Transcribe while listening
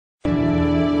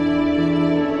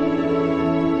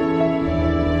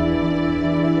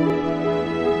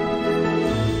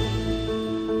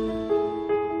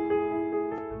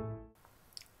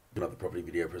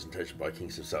presentation by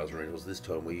Kingscliff Sales and Rentals. This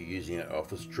time we're using our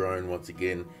office drone once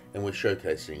again, and we're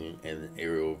showcasing an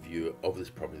aerial view of this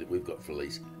property that we've got for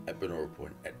lease at Banora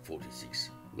Point at 46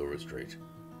 Laura Street.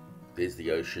 There's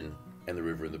the ocean and the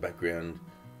river in the background,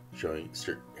 showing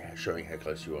how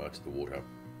close you are to the water.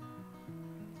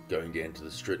 Going down to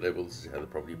the street level, this is how the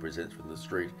property presents from the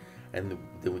street, and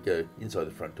then we go inside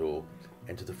the front door,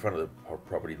 and to the front of the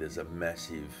property there's a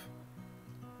massive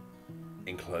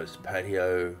enclosed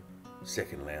patio,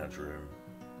 second lounge room.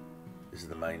 This is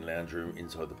the main lounge room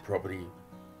inside the property.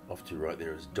 Off to right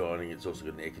there is dining. It's also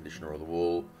got an air conditioner on the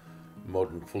wall,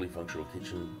 modern fully functional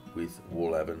kitchen with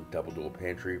wall oven, double door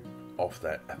pantry. Off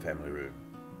that, a family room.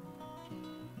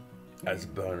 As a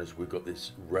bonus, we've got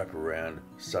this wraparound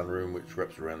sunroom which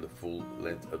wraps around the full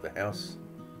length of the house.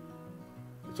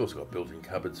 It's also got built-in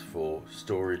cupboards for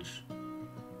storage.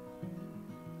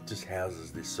 Just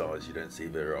houses this size you don't see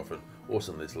very often.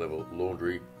 Also on this level,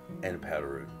 laundry and powder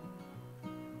room.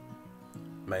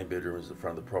 Main bedroom is the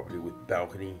front of the property with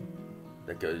balcony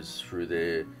that goes through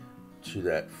there to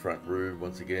that front room.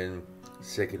 Once again,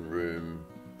 second room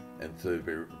and third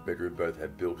bedroom both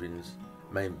have built-ins.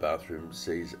 Main bathroom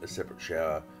sees a separate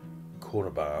shower,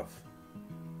 corner bath,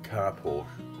 carport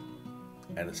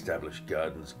and established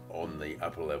gardens on the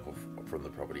upper level from the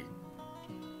property.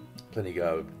 Plenty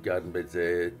of garden beds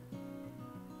there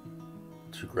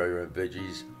to grow your own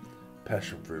veggies,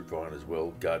 passion fruit vine as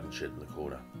well, garden shed in the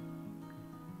corner.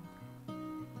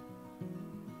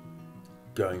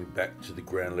 Going back to the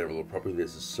ground level of the property,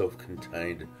 there's a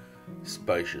self-contained,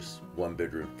 spacious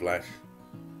one-bedroom flat.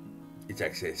 It's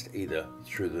accessed either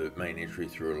through the main entry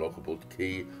through a lockable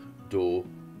key door,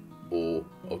 or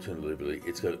alternatively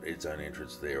it's got its own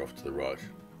entrance there off to the right.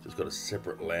 So it's got a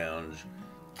separate lounge,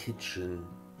 kitchen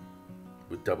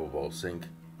with double bowl sink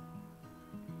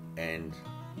and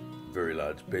very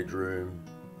large bedroom,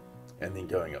 and then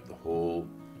going up the hall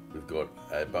we've got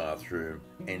a bathroom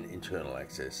and internal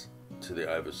access to the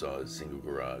oversized single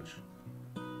garage.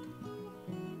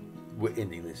 We're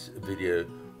ending this video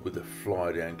with a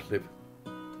fly down clip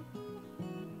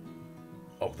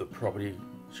of the property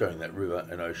showing that river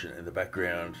and ocean in the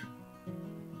background,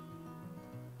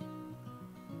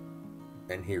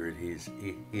 and here it is,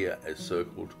 here as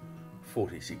circled,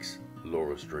 46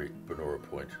 Laura Street, Banora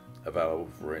Point, available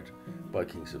for rent by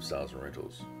Kingscliff Sales and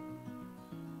Rentals.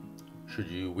 Should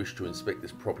you wish to inspect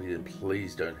this property, then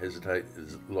please don't hesitate.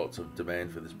 There's lots of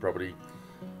demand for this property.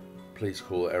 Please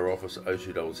call our office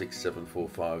 0266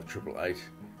 745 888.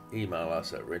 Email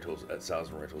us at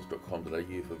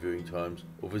rentals@salesandrentals.com.au for viewing times,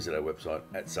 or visit our website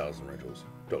at